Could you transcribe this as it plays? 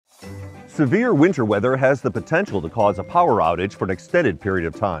Severe winter weather has the potential to cause a power outage for an extended period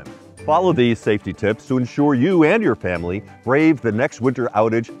of time. Follow these safety tips to ensure you and your family brave the next winter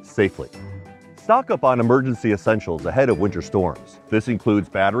outage safely. Stock up on emergency essentials ahead of winter storms. This includes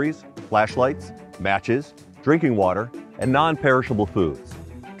batteries, flashlights, matches, drinking water, and non-perishable foods.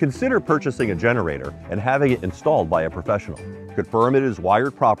 Consider purchasing a generator and having it installed by a professional. Confirm it is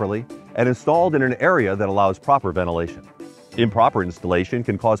wired properly and installed in an area that allows proper ventilation. Improper installation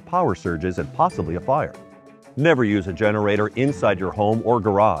can cause power surges and possibly a fire. Never use a generator inside your home or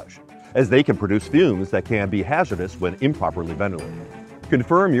garage, as they can produce fumes that can be hazardous when improperly ventilated.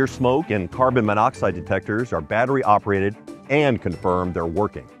 Confirm your smoke and carbon monoxide detectors are battery operated and confirm they're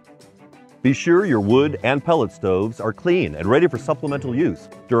working. Be sure your wood and pellet stoves are clean and ready for supplemental use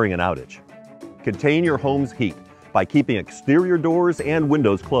during an outage. Contain your home's heat by keeping exterior doors and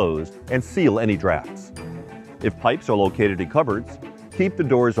windows closed and seal any drafts. If pipes are located in cupboards, keep the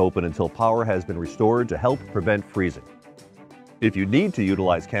doors open until power has been restored to help prevent freezing. If you need to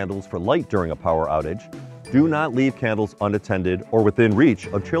utilize candles for light during a power outage, do not leave candles unattended or within reach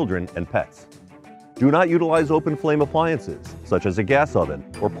of children and pets. Do not utilize open flame appliances, such as a gas oven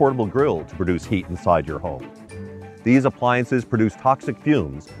or portable grill, to produce heat inside your home. These appliances produce toxic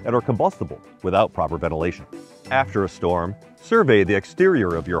fumes and are combustible without proper ventilation. After a storm, survey the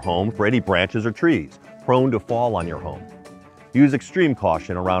exterior of your home for any branches or trees prone to fall on your home. Use extreme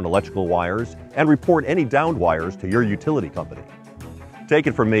caution around electrical wires and report any downed wires to your utility company. Take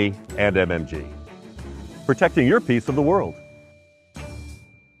it from me and MMG. Protecting your piece of the world.